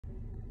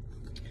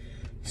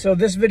So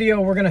this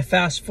video, we're gonna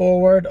fast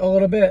forward a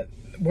little bit.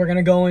 We're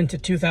gonna go into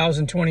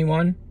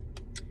 2021.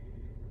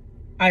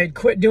 I had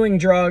quit doing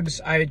drugs,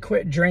 I had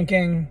quit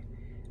drinking,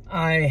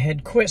 I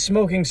had quit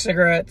smoking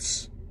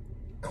cigarettes,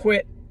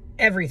 quit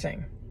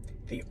everything.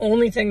 The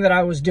only thing that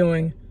I was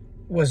doing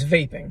was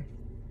vaping.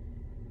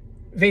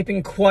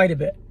 Vaping quite a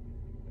bit.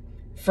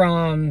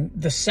 From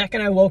the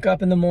second I woke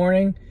up in the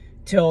morning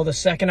till the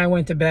second I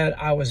went to bed,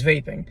 I was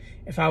vaping.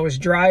 If I was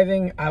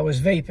driving, I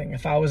was vaping.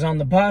 If I was on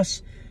the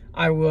bus,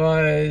 I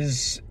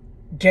was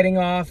getting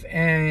off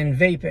and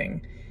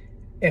vaping.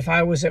 If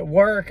I was at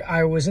work,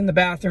 I was in the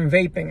bathroom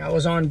vaping. I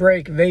was on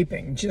break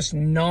vaping, just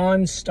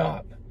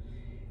non-stop.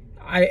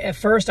 At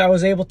first, I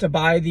was able to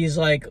buy these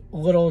like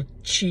little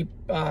cheap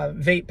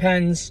vape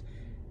pens.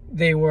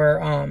 They were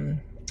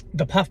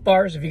the puff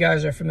bars, if you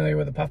guys are familiar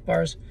with the puff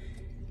bars.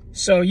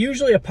 So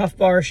usually a puff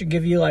bar should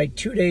give you like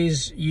 2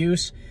 days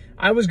use.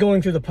 I was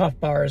going through the puff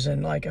bars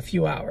in like a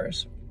few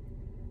hours.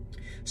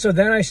 So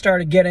then I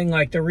started getting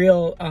like the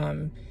real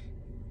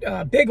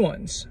big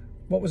ones.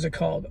 What was it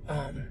called?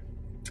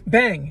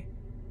 Bang.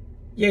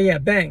 Yeah,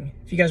 Bang.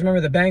 If you guys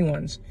remember the Bang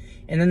ones.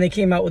 And then they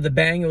came out with the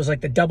Bang. It was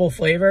like the double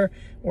flavor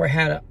where it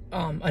had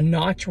a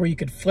notch where you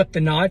could flip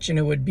the notch and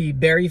it would be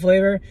berry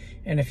flavor.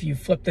 And if you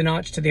flip the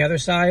notch to the other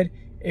side,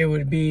 it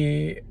would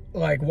be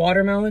like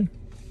watermelon.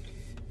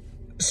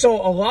 So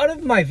a lot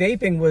of my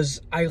vaping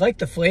was, I liked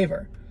the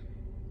flavor.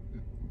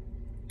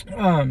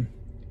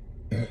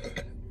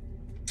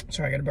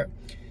 Sorry, I got a burp.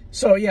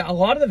 So yeah, a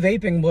lot of the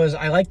vaping was,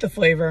 I liked the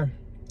flavor.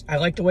 I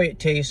liked the way it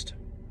tastes.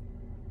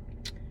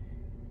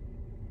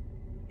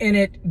 And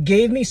it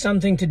gave me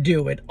something to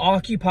do. It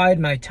occupied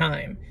my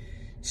time.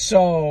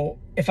 So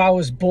if I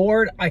was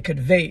bored, I could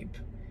vape.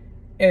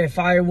 If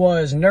I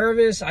was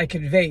nervous, I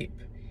could vape.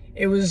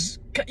 It was,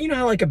 you know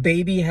how like a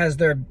baby has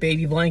their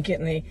baby blanket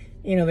and they,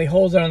 you know, they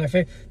hold it on their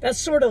face. That's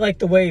sort of like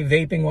the way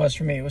vaping was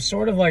for me. It was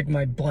sort of like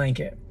my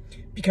blanket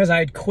because I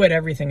had quit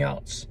everything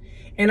else.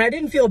 And I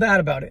didn't feel bad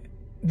about it.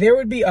 There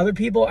would be other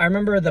people. I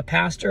remember the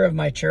pastor of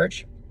my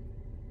church.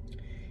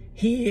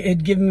 He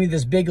had given me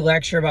this big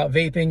lecture about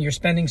vaping. You're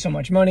spending so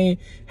much money.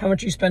 How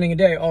much are you spending a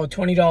day? Oh,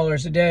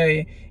 $20 a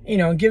day. You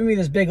know, giving me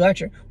this big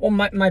lecture. Well,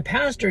 my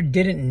pastor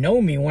didn't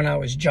know me when I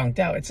was junked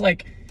out. It's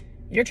like,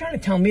 you're trying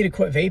to tell me to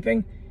quit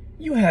vaping?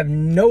 You have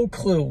no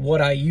clue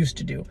what I used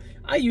to do.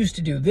 I used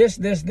to do this.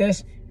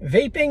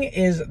 Vaping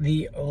is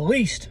the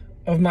least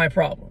of my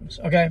problems,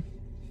 okay?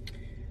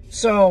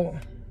 So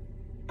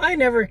I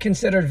never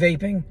considered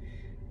vaping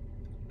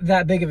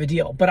that big of a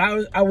deal, but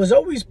I was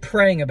always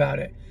praying about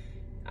it.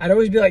 I'd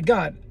always be like,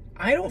 God,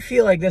 I don't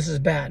feel like this is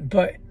bad,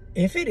 but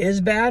if it is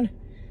bad,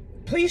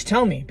 please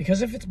tell me,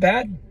 because if it's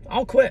bad,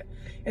 I'll quit.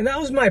 And that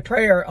was my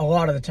prayer a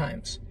lot of the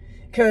times,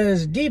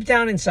 because deep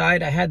down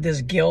inside, I had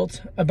this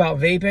guilt about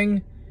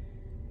vaping,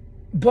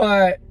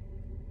 but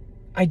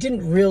I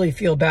didn't really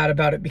feel bad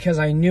about it because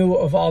I knew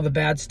of all the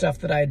bad stuff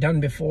that I had done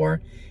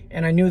before,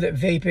 and I knew that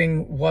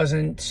vaping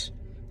wasn't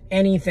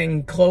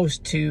anything close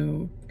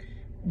to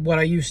what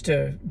I used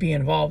to be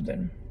involved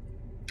in.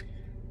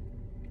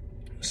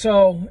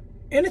 So,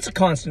 and it's a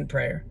constant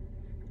prayer.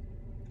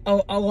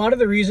 A lot of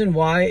the reason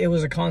why it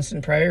was a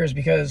constant prayer is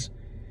because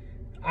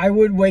I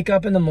would wake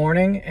up in the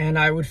morning and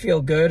I would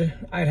feel good.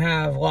 I'd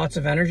have lots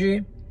of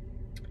energy.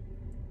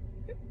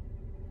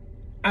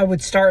 I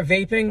would start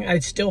vaping.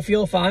 I'd still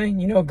feel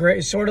fine. You know, great.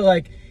 It's sort of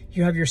like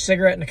you have your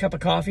cigarette and a cup of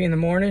coffee in the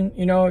morning,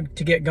 you know,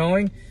 to get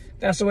going.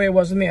 That's the way it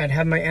was with me. I'd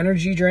have my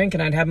energy drink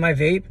and I'd have my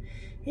vape,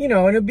 you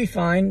know, and it'd be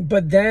fine.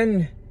 But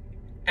then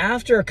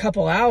after a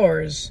couple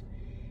hours,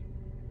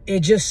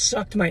 it just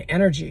sucked my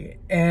energy.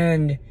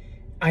 And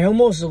I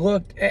almost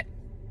looked at,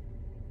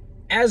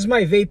 as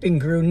my vaping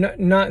grew,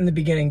 not in the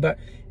beginning, but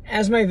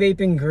as my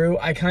vaping grew,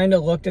 I kind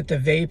of looked at the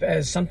vape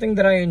as something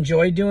that I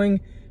enjoyed doing,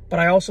 but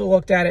I also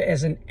looked at it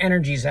as an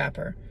energy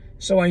zapper.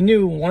 So I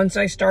knew once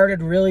I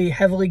started really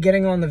heavily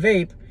getting on the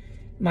vape,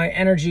 my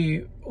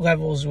energy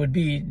levels would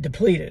be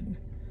depleted.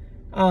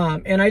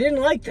 And I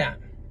didn't like that.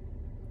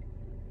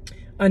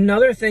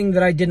 Another thing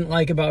that I didn't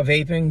like about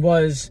vaping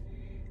was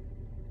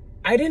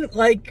I didn't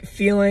like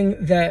feeling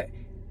that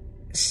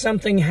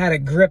something had a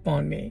grip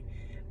on me.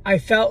 I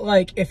felt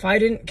like if I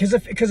didn't, because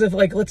if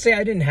like, let's say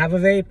I didn't have a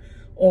vape,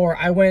 or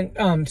I went,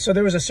 so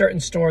there was a certain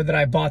store that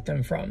I bought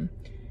them from.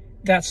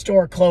 That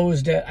store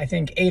closed at, I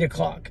think, 8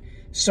 o'clock.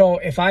 So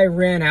if I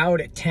ran out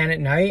at 10 at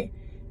night,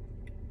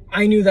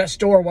 I knew that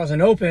store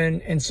wasn't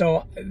open, and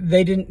so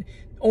they didn't,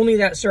 only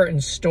the certain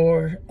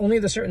store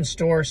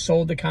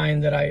sold the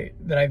kind that I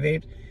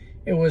vaped.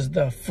 It was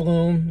the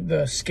Flume,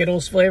 the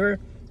Skittles flavor.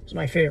 It's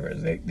my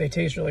favorite. They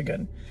taste really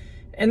good.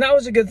 And that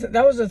was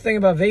that was the thing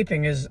about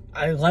vaping, is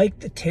I liked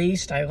the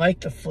taste, I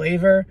liked the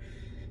flavor.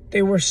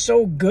 They were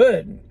so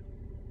good.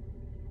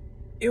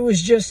 It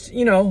was just,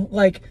 you know,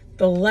 like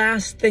the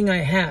last thing I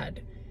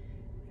had.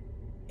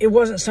 It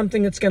wasn't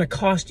something that's going to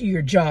cost you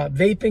your job.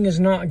 Vaping is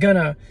not going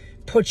to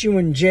put you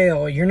in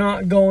jail. You're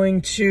not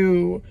going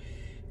to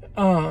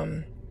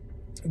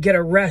get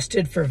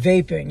arrested for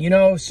vaping, you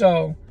know?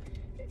 So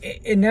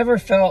it never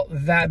felt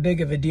that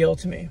big of a deal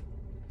to me.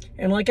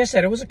 And like I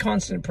said, it was a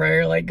constant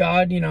prayer, like,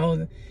 God, you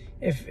know,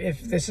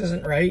 if this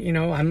isn't right, you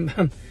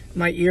know,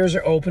 my ears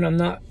are open. I'm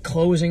not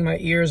closing my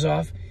ears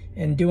off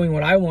and doing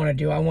what I want to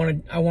do. I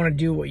want to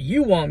do what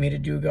you want me to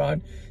do,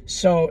 God.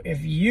 So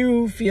if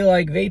you feel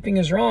like vaping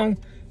is wrong,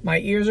 my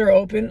ears are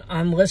open.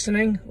 I'm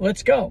listening.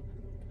 Let's go.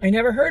 I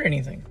never heard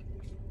anything.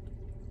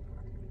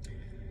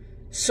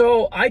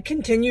 So I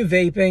continue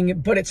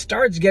vaping, but it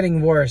starts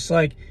getting worse.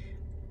 Like,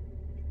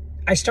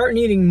 I start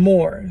needing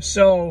more.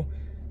 So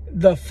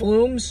the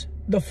flumes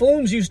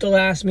used to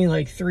last me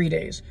like 3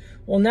 days.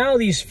 Well, now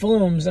these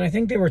flumes, and I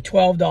think they were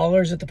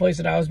 $12 at the place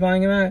that I was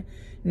buying them at.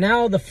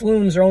 Now the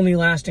flumes are only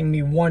lasting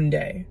me 1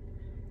 day.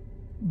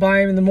 Buy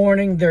them in the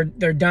morning,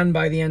 they're done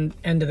by the end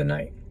of the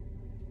night.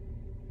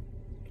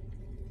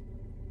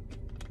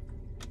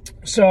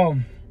 So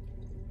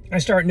I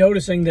start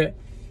noticing that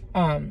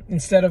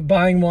instead of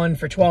buying one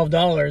for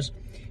 $12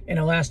 and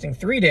it lasting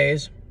 3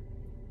 days,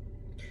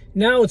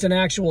 now it's an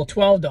actual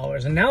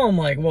 $12. And now I'm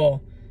like,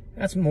 well,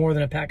 that's more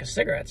than a pack of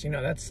cigarettes. You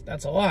know,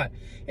 that's a lot.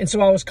 And so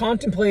I was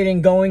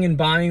contemplating going and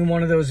buying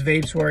one of those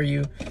vapes where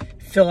you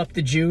fill up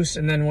the juice,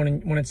 and then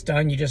when it's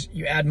done,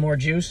 you add more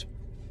juice.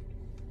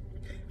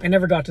 I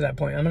never got to that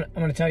point. I'm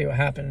gonna tell you what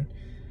happened.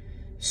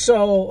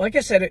 So, like I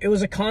said, it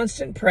was a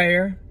constant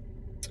prayer.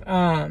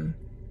 And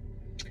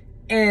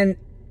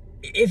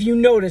if you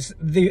notice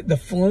the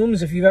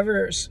flumes, if you've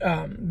ever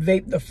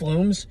vaped the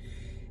flumes,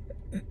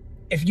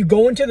 if you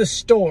go into the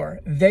store,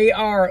 they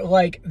are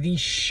like the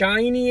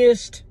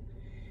shiniest,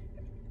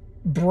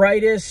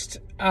 brightest,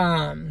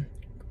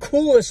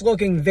 coolest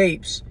looking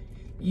vapes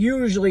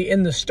usually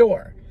in the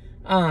store.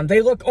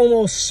 They look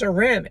almost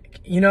ceramic,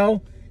 you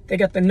know? They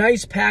got the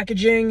nice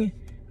packaging.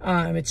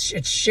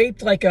 It's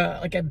shaped like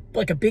a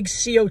big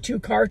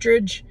CO2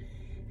 cartridge,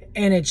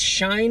 and it's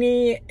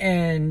shiny,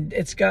 and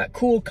it's got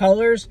cool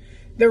colors.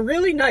 They're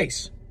really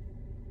nice,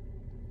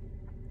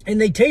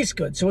 and they taste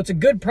good, so it's a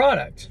good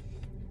product.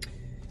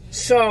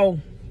 So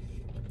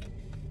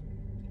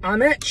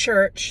I'm at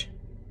church.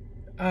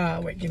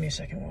 Wait, give me a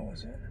second. What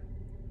was it?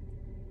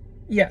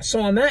 Yeah,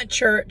 so I'm at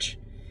church,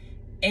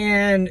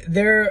 and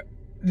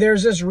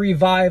there's this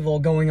revival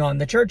going on.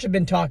 The church had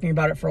been talking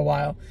about it for a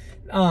while.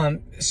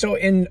 So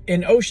in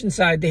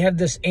Oceanside, they have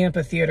this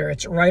amphitheater.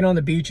 It's right on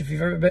the beach. If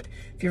you've ever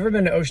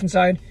been to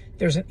Oceanside,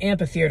 there's an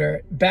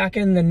amphitheater. Back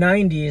in the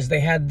 90s, they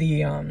had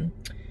the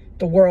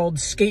world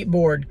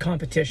skateboard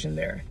competition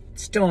there.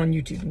 It's still on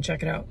YouTube. You can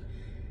check it out.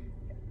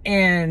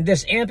 And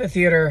this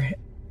amphitheater,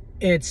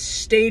 its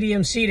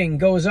stadium seating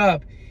goes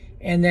up,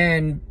 and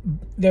then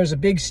there's a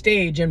big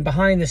stage, and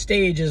behind the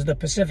stage is the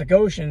Pacific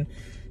Ocean.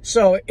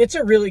 So it's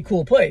a really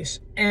cool place.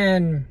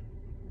 And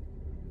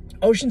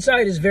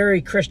Oceanside is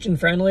very Christian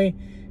friendly,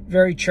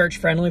 very church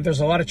friendly.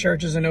 There's a lot of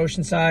churches in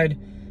Oceanside.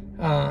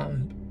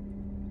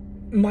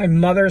 My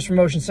mother's from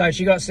Oceanside.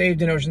 She got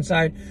saved in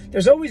Oceanside.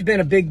 There's always been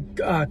a big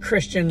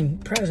Christian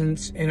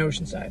presence in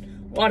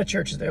Oceanside. A lot of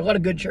churches there, a lot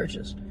of good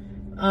churches.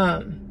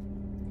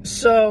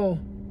 So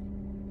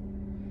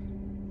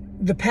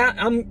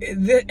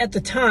at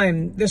the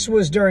time, this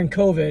was during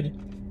COVID.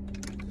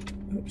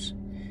 Oops.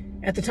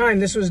 At the time,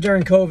 this was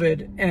during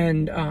COVID,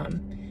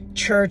 and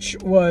church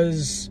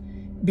was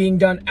being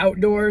done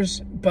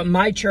outdoors. But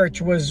my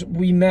church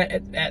we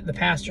met at the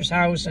pastor's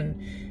house,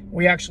 and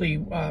we actually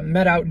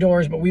met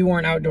outdoors, but we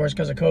weren't outdoors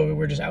because of COVID.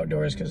 We're just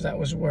outdoors because that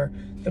was where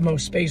the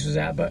most space was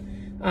at. But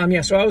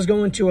yeah, so I was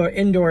going to an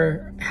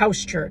indoor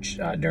house church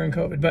during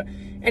COVID. But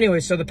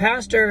anyway, so the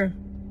pastor,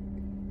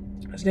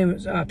 his name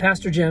was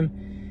Pastor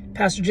Jim.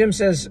 Pastor Jim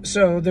says,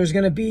 so there's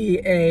going to be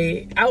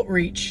a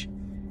outreach,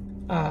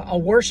 a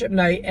worship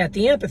night at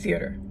the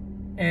amphitheater,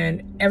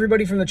 and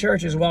everybody from the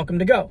church is welcome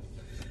to go.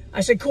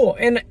 I said, cool.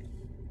 And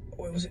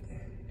what was it?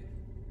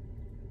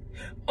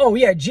 Oh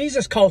yeah,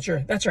 Jesus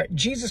Culture. That's right.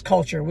 Jesus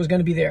Culture was going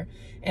to be there.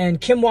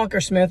 And Kim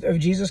Walker-Smith of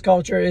Jesus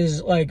Culture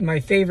is like my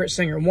favorite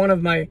singer.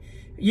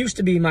 Used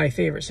to be my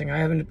favorite singer. I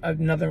have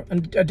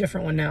a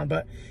different one now,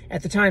 but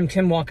at the time,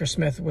 Kim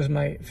Walker-Smith was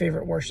my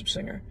favorite worship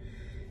singer.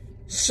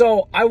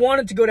 So I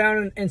wanted to go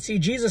down and see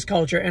Jesus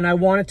Culture, and I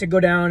wanted to go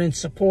down and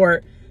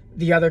support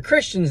the other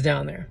Christians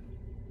down there.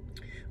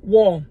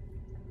 Well,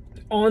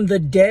 on the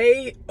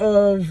day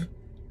of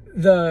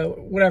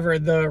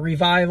the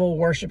revival,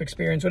 worship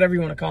experience, whatever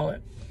you want to call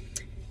it,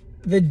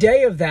 the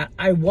day of that,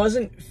 I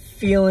wasn't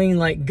feeling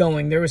like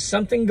going. There was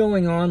something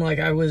going on. Like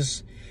I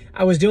was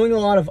doing a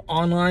lot of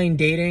online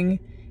dating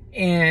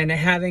and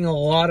having a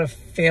lot of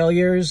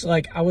failures.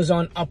 Like I was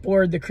on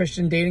Upward, the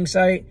Christian dating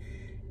site,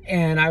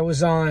 and I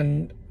was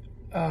on,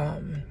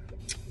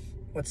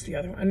 what's the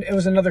other one? It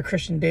was another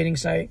Christian dating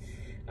site.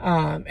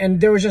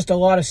 And there was just a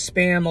lot of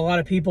spam, a lot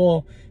of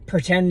people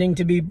pretending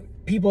to be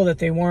people that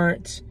they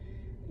weren't,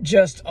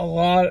 just a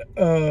lot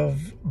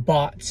of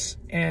bots.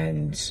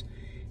 And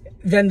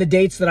then the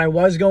dates that I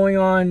was going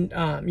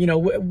on, you know,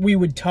 we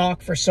would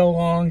talk for so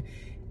long,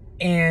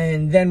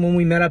 and then when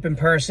we met up in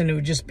person, it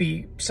would just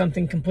be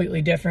something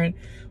completely different.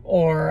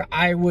 Or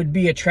I would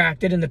be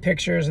attracted in the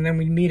pictures, and then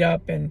we'd meet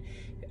up and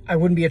I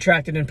wouldn't be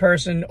attracted in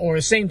person. Or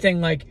the same thing,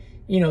 like,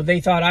 you know,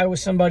 they thought I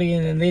was somebody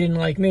and then they didn't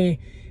like me.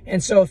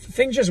 And so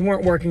things just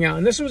weren't working out.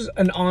 And this was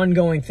an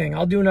ongoing thing.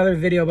 I'll do another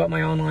video about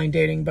my online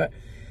dating, but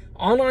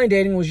online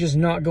dating was just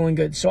not going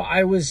good. So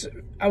I was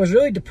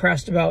really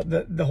depressed about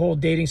the whole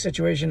dating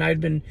situation.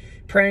 I'd been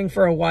praying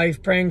for a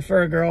wife, praying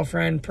for a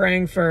girlfriend,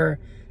 praying for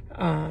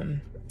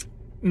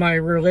my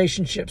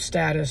relationship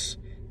status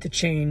to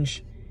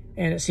change.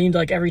 And it seemed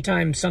like every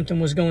time something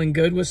was going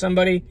good with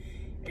somebody,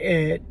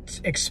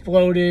 it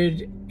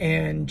exploded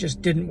and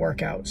just didn't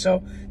work out.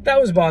 So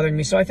that was bothering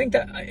me. So I think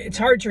that it's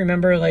hard to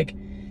remember like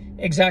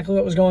exactly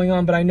what was going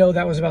on, but I know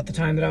that was about the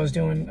time that I was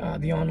doing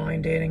the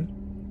online dating.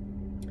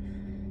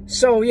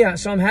 So yeah,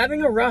 so I'm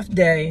having a rough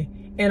day,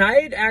 and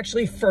I had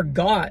actually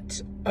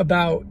forgot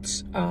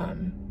about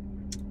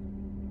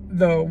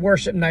the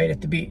worship night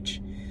at the beach.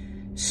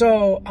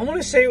 So I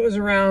want to say it was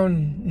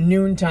around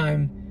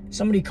noontime.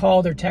 Somebody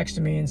called or texted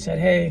me and said,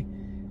 hey,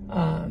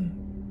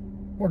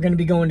 we're going to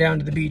be going down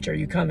to the beach. Are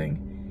you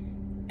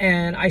coming?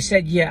 And I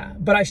said, yeah,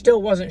 but I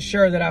still wasn't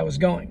sure that I was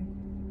going.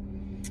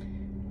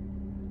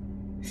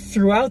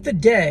 Throughout the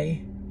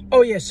day,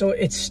 oh yeah, so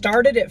it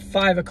started at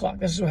 5 o'clock.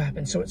 This is what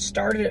happened. So it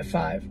started at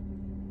 5.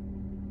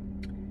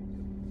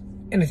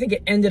 And I think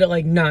it ended at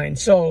like 9.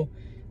 So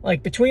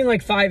like between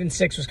like 5 and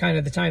 6 was kind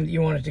of the time that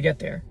you wanted to get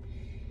there.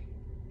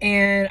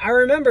 And I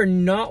remember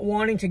not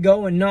wanting to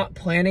go and not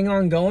planning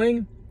on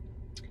going.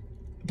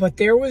 But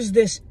there was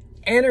this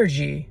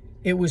energy.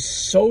 It was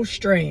so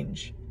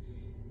strange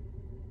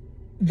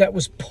that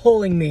was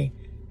pulling me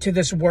to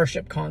this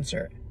worship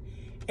concert.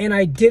 And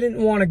I didn't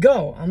want to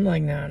go. I'm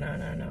like, no.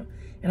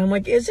 And I'm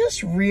like, is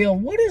this real?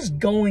 What is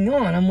going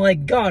on? I'm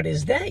like, God,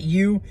 is that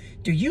you?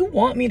 Do you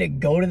want me to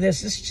go to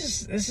this?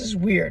 This is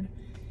weird.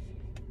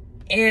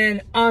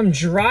 And I'm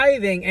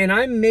driving and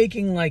I'm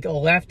making like a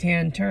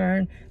left-hand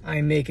turn.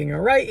 I'm making a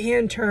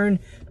right-hand turn.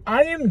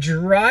 I am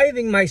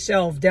driving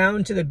myself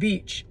down to the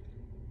beach.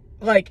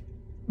 Like,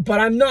 but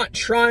I'm not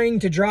trying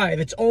to drive.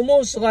 It's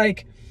almost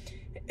like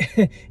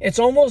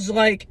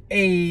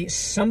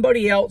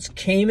somebody else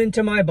came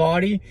into my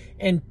body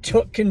and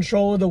took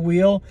control of the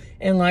wheel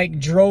and like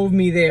drove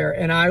me there.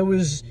 And I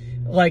was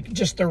like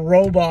just a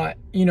robot,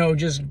 you know,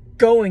 just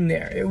going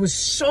there. It was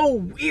so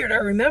weird. I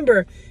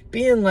remember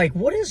being like,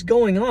 what is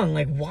going on?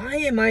 Like, why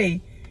am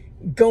I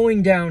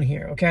going down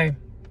here? Okay.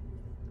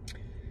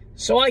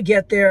 So I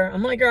get there.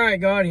 I'm like, all right,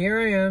 God, here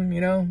I am.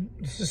 You know,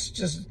 this is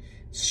just a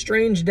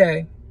strange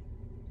day.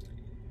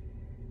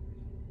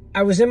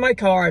 I was in my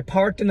car. I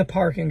parked in the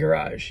parking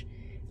garage,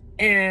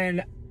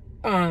 and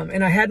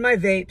I had my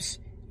vapes.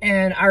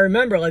 And I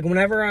remember, like,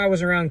 whenever I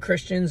was around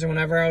Christians and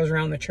whenever I was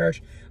around the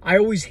church, I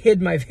always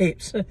hid my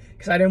vapes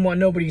because I didn't want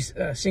nobody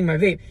seeing my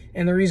vape.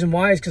 And the reason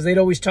why is because they'd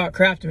always talk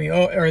crap to me,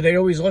 or they'd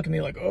always look at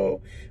me like,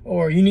 oh,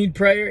 or you need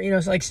prayer, you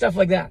know, like stuff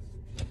like that.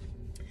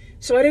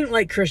 So I didn't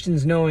like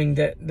Christians knowing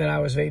that I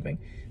was vaping.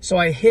 So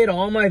I hid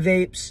all my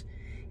vapes.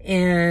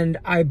 And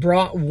I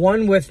brought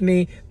one with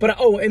me, but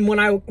and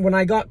when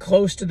I got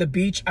close to the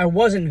beach, I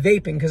wasn't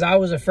vaping because I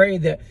was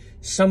afraid that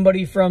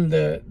somebody from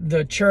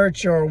the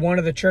church or one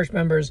of the church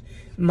members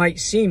might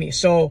see me.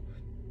 So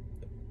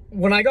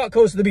when I got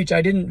close to the beach,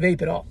 I didn't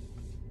vape at all.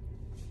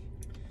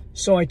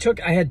 So I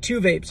had 2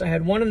 vapes. I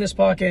had one in this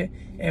pocket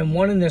and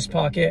one in this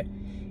pocket,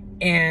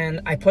 and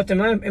I put them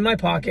in my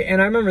pocket.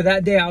 And I remember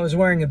that day I was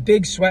wearing a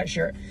big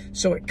sweatshirt,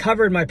 so it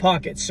covered my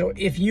pockets. So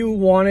if you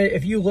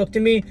looked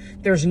at me,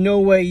 there's no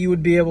way you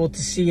would be able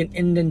to see an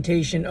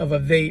indentation of a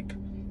vape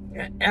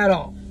at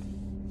all.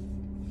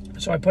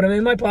 So I put them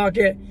in my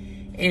pocket,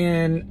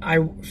 and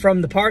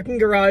from the parking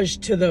garage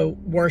to the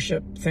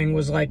worship thing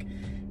was like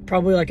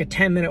probably like a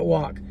 10-minute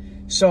walk.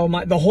 So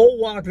the whole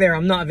walk there,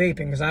 I'm not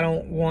vaping because I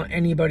don't want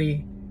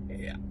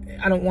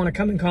to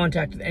come in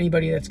contact with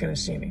anybody that's going to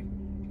see me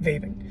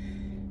vaping.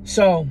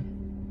 So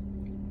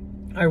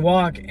I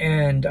walk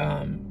and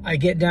I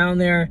get down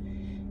there,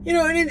 you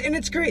know, and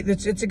it's great.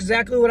 It's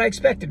exactly what I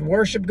expected.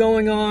 Worship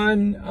going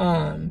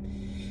on.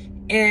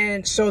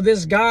 And so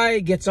this guy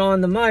gets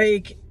on the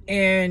mic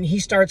and he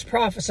starts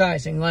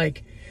prophesizing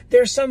like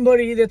there's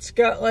somebody that's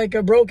got like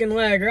a broken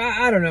leg, or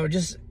I don't know,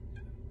 just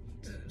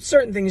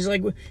certain things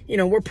like, you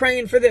know, we're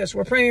praying for this,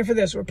 we're praying for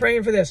this, we're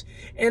praying for this.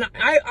 And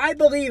I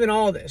believe in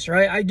all this,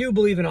 right? I do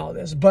believe in all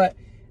this. But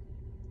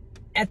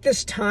at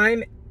this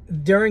time,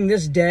 during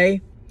this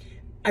day,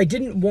 I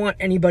didn't want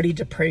anybody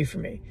to pray for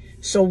me.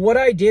 So what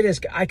I did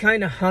is I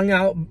kind of hung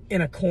out in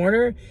a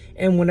corner,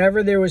 and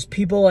whenever there was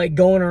people like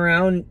going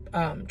around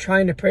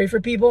trying to pray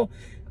for people,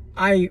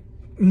 I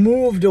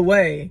moved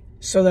away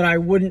so that I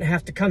wouldn't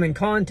have to come in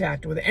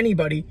contact with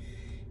anybody,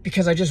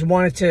 because I just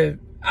wanted to,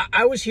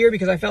 I was here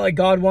because I felt like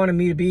God wanted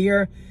me to be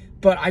here,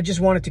 but I just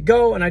wanted to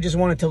go and I just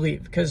wanted to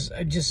leave because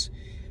I just,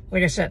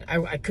 like I said,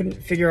 I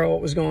couldn't figure out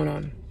what was going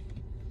on.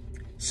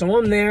 So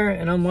I'm there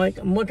and I'm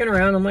looking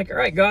around. I'm like, all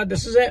right, God,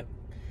 this is it.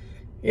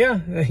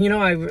 Yeah, you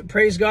know, I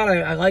praise God.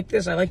 I like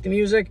this. I like the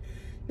music.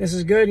 This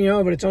is good, you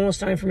know, but it's almost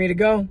time for me to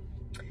go.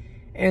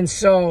 And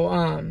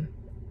so,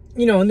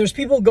 you know, and there's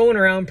people going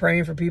around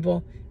praying for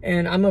people,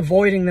 and I'm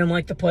avoiding them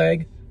like the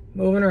plague,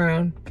 moving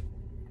around.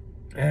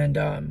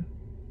 And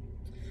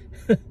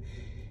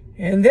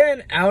And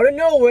then out of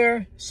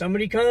nowhere,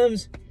 somebody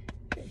comes,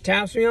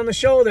 taps me on the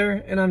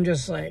shoulder, and I'm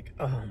just like,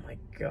 oh my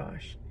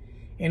gosh.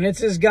 And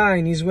it's this guy,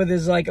 and he's with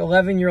his like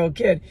 11-year-old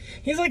kid.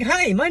 He's like,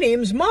 hi, my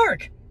name's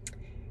Mark.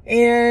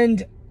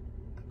 And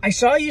I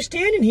saw you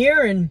standing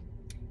here, and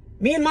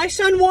me and my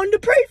son wanted to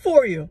pray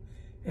for you.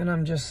 And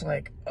I'm just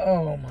like,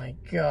 oh my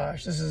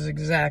gosh, this is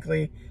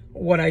exactly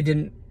what I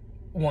didn't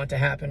want to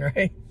happen,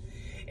 right?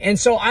 And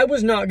so I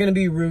was not going to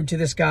be rude to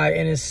this guy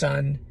and his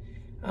son.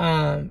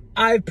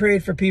 I've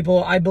prayed for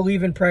people. I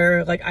believe in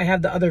prayer. Like, I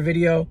have the other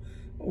video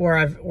where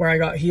I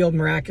got healed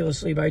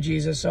miraculously by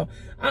Jesus. So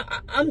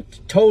I'm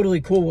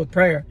totally cool with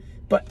prayer.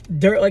 But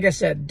like I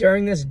said,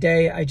 during this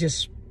day, I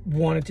just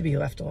wanted to be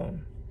left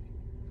alone.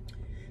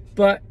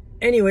 But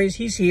anyways,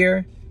 he's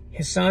here.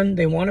 His son,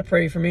 they want to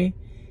pray for me.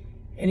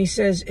 And he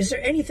says, is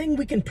there anything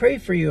we can pray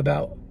for you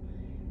about?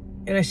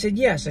 And I said,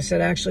 yes. I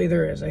said, actually,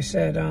 there is. I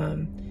said,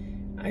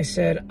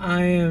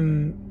 I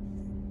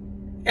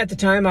am, at the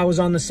time, I was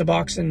on the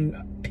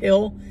Suboxone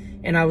pill,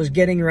 and I was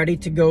getting ready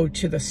to go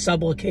to the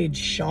Sublocade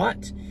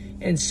shot.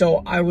 And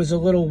so I was a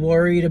little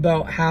worried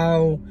about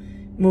how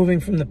moving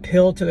from the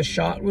pill to the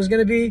shot was going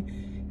to be.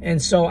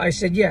 And so I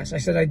said, yes. I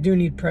said, I do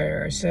need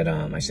prayer. I said,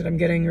 I'm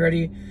getting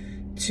ready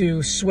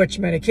to switch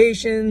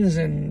medications,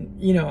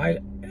 and, you know,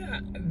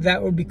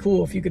 that would be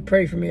cool if you could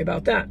pray for me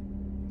about that.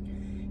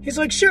 He's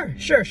like, sure.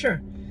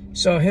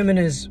 So him and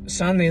his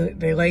son,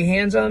 they lay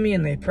hands on me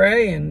and they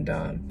pray, and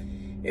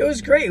it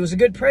was great. It was a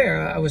good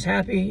prayer. I was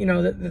happy, you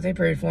know, that they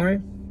prayed for me.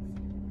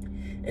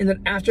 And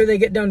then after they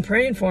get done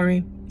praying for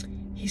me,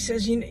 he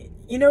says, you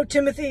know,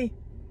 Timothy,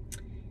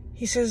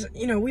 he says,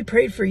 you know, we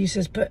prayed for you. He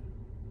says, but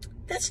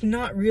that's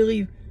not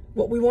really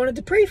what we wanted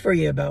to pray for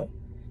you about.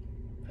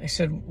 I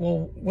said,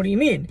 well, what do you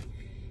mean?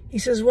 He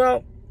says,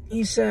 well,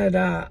 he said,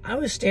 I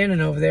was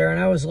standing over there and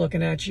I was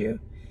looking at you,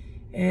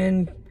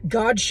 and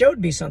God showed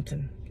me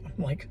something.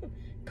 I'm like,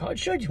 God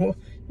showed you? Well,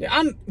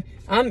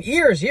 I'm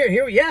ears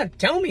here. Yeah,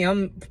 tell me.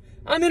 I'm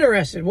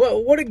interested.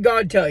 What did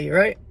God tell you,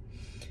 right?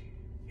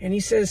 And he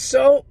says,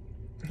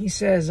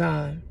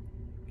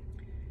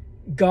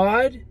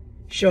 God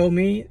showed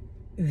me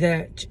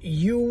that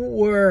you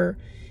were,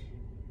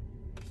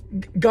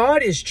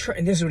 God is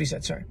trying, this is what he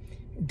said, sorry.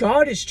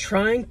 God is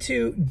trying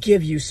to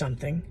give you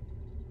something.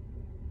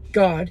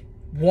 God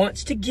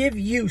wants to give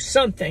you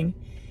something.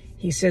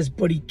 He says,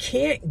 but he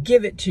can't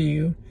give it to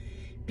you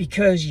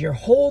because you're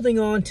holding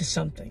on to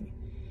something.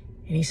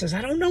 And he says,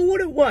 I don't know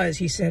what it was.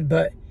 He said,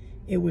 but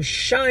it was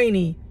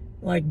shiny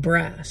like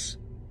brass.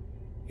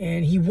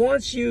 And he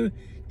wants you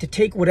to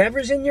take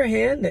whatever's in your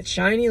hand that's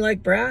shiny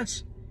like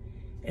brass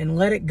and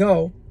let it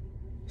go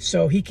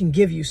so he can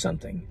give you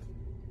something.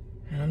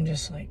 And I'm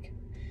just like,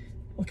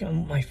 look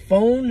on my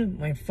phone.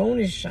 My phone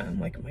is shiny. I'm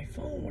like, my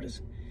phone?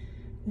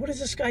 What is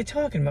this guy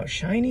talking about?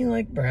 Shiny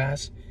like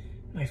brass.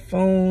 My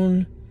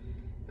phone.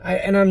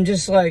 And I'm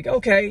just like,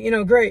 okay, you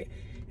know, great.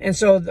 And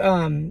so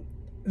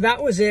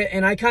that was it.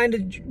 And I kind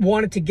of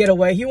wanted to get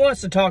away. He wants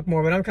to talk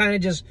more, but I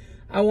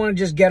want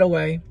to just get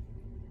away.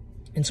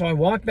 And so I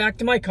walked back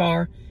to my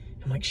car.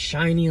 I'm like,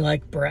 shiny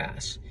like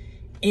brass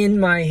in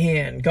my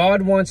hand.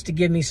 God wants to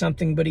give me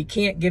something, but he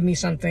can't give me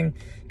something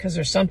because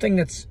there's something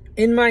that's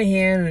in my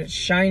hand and it's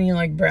shiny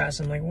like brass.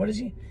 I'm like, what is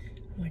he?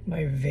 I'm like,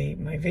 my vape.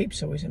 My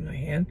vape's always in my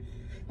hand.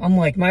 I'm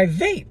like, my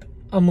vape.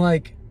 I'm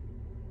like,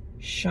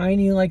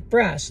 shiny like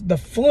brass. The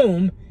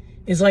Flume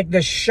is like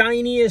the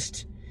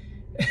shiniest,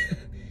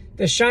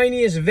 the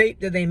shiniest vape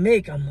that they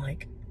make. I'm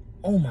like,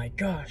 oh my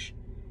gosh.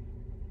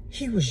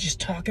 He was just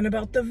talking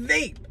about the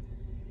vape.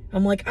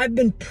 I'm like, I've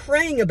been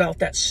praying about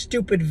that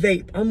stupid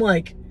vape. I'm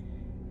like,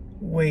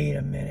 wait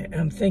a minute.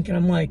 And I'm thinking,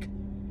 I'm like,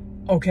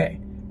 okay.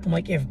 I'm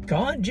like, if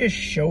God just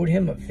showed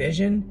him a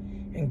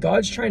vision and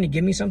God's trying to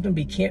give me something, but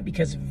he can't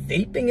because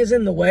vaping is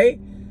in the way.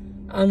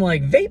 I'm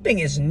like,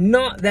 vaping is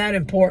not that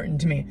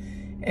important to me.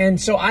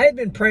 And so I had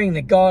been praying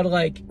that God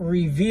like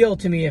reveal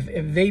to me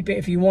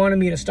if he wanted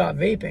me to stop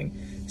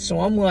vaping.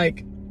 So I'm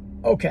like,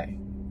 okay,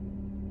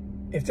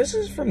 if this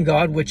is from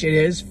God, which it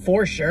is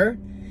for sure.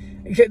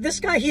 This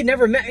guy, he'd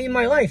never met me in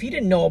my life. He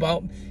didn't know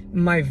about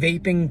my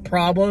vaping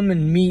problem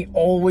and me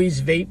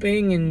always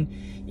vaping and,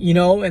 you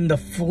know, and the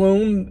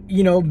Flume,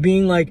 you know,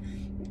 being like,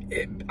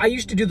 I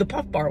used to do the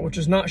Puff Bar, which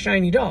was not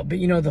shiny at all, but,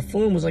 you know, the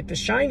Flume was like the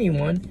shiny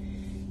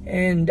one.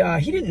 And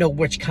he didn't know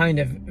which kind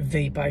of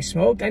vape I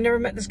smoked. I never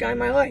met this guy in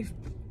my life.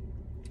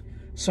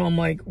 So I'm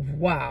like,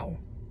 wow,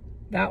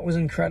 that was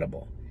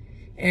incredible.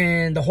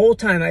 And the whole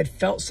time I'd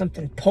felt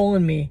something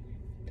pulling me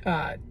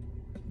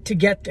to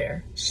get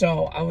there.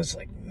 So I was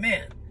like,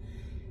 man,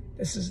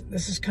 this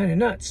is kind of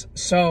nuts.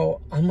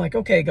 So I'm like,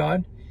 okay,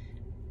 God,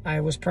 I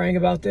was praying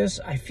about this.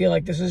 I feel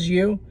like this is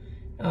you.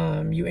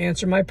 You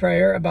answered my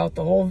prayer about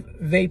the whole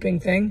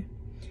vaping thing.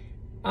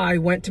 I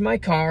went to my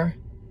car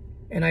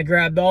and I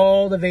grabbed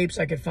all the vapes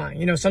I could find.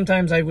 You know,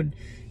 sometimes I would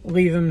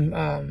leave them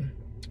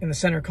in the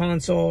center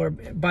console or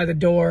by the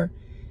door.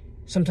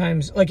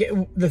 Sometimes, like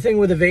the thing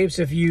with the vapes,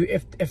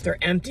 if they're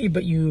empty,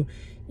 but you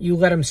you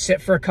let them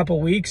sit for a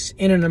couple weeks.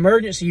 In an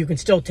emergency, you can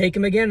still take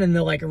them again, and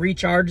they'll like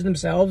recharge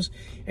themselves,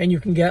 and you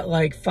can get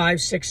like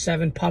 5, 6,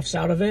 7 puffs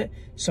out of it.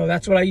 So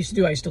that's what I used to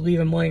do. I used to leave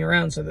them laying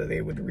around so that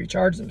they would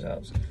recharge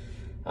themselves.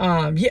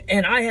 Yeah,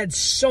 and I had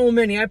so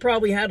many. I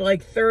probably had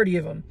like 30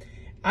 of them.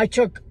 I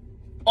took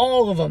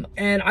all of them,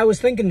 and I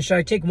was thinking, should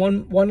I take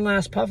one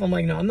last puff? I'm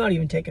like, no, I'm not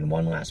even taking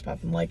one last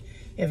puff. I'm like,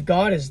 if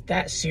God is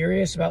that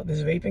serious about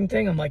this vaping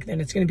thing, I'm like, then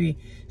it's going to be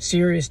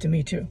serious to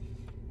me too.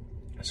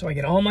 So I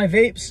get all my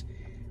vapes.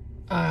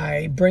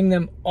 I bring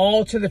them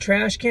all to the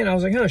trash can. I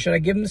was like, should I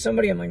give them to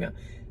somebody? I'm like, no.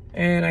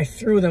 And I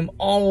threw them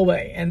all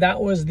away. And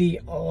that was the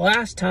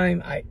last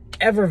time I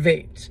ever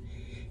vaped.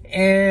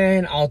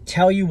 And I'll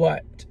tell you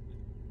what,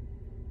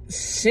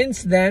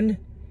 since then,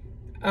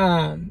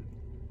 at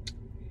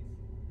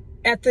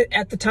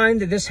the time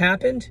that this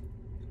happened,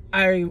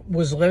 I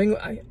was living,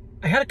 I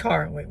had a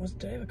car. Wait,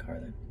 did I have a car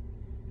then?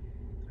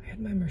 I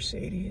had my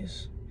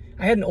Mercedes.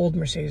 I had an old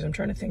Mercedes. I'm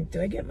trying to think,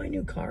 did I get my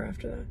new car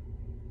after that?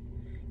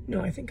 No,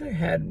 I think I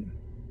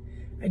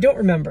don't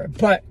remember.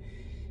 But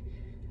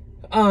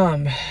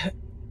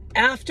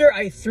after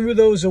I threw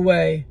those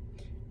away,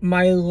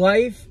 my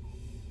life,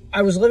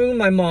 I was living with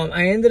my mom.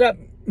 I ended up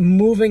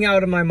moving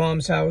out of my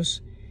mom's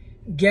house,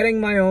 getting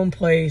my own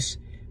place.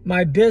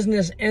 My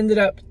business ended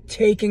up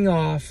taking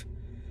off.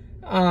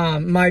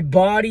 My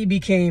body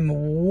became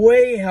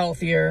way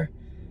healthier.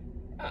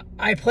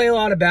 I play a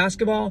lot of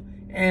basketball,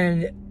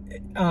 and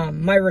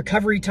my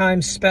recovery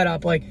time sped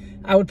up. Like,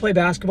 I would play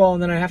basketball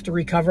and then I'd have to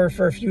recover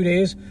for a few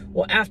days.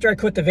 Well, after I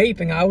quit the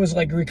vaping, I was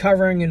like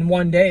recovering in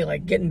one day,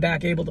 like getting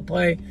back able to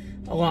play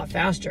a lot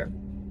faster.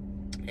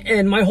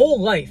 And my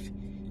whole life,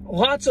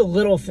 lots of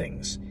little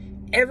things,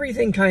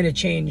 everything kind of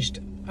changed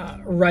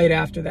right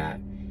after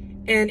that.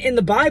 And in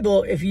the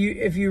Bible, if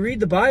you read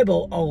the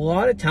Bible, a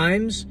lot of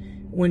times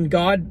when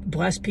God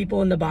blessed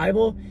people in the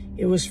Bible,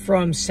 it was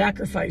from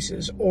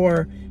sacrifices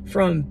or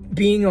from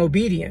being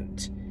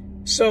obedient.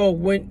 So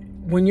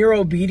when you're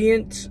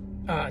obedient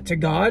to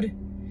God,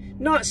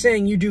 not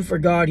saying you do for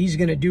God, he's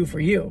going to do for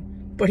you,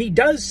 but he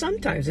does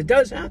sometimes. It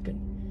does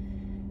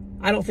happen.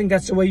 I don't think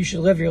that's the way you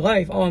should live your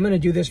life. Oh, I'm going to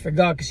do this for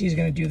God because he's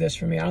going to do this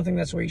for me. I don't think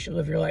that's the way you should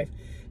live your life.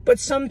 But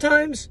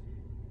sometimes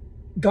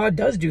God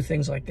does do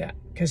things like that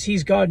because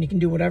he's God and he can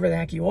do whatever the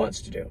heck he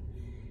wants to do.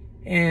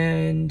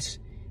 And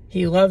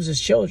he loves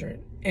his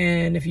children.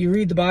 And if you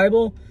read the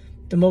Bible,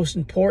 the most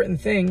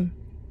important thing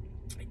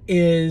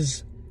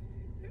is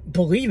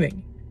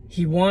believing.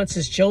 He wants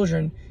his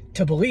children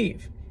to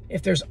believe.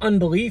 If there's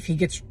unbelief, he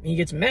gets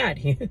mad.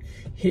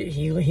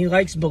 He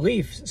likes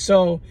belief.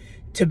 So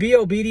to be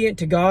obedient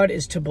to God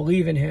is to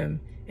believe in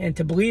him. And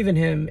to believe in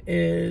him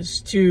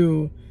is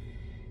to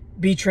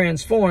be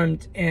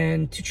transformed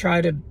and to try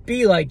to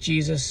be like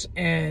Jesus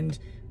and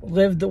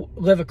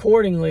live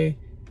accordingly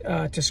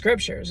to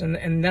scriptures.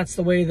 And that's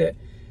the way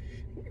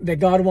that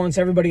God wants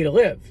everybody to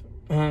live.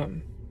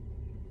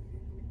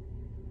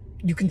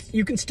 You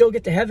can still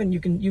get to heaven.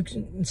 You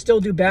can still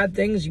do bad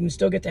things. You can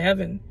still get to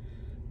heaven.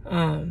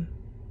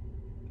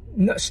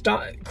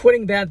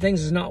 Quitting bad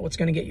things is not what's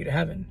going to get you to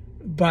heaven.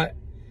 But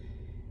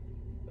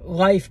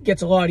life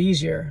gets a lot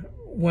easier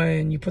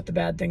when you put the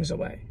bad things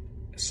away.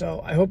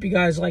 So I hope you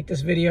guys like this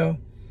video.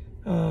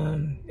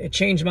 It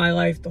changed my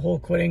life, the whole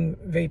quitting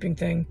vaping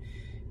thing.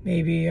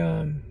 Maybe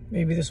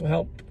this will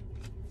help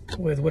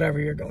with whatever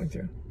you're going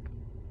through.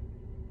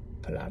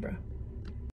 Palabra.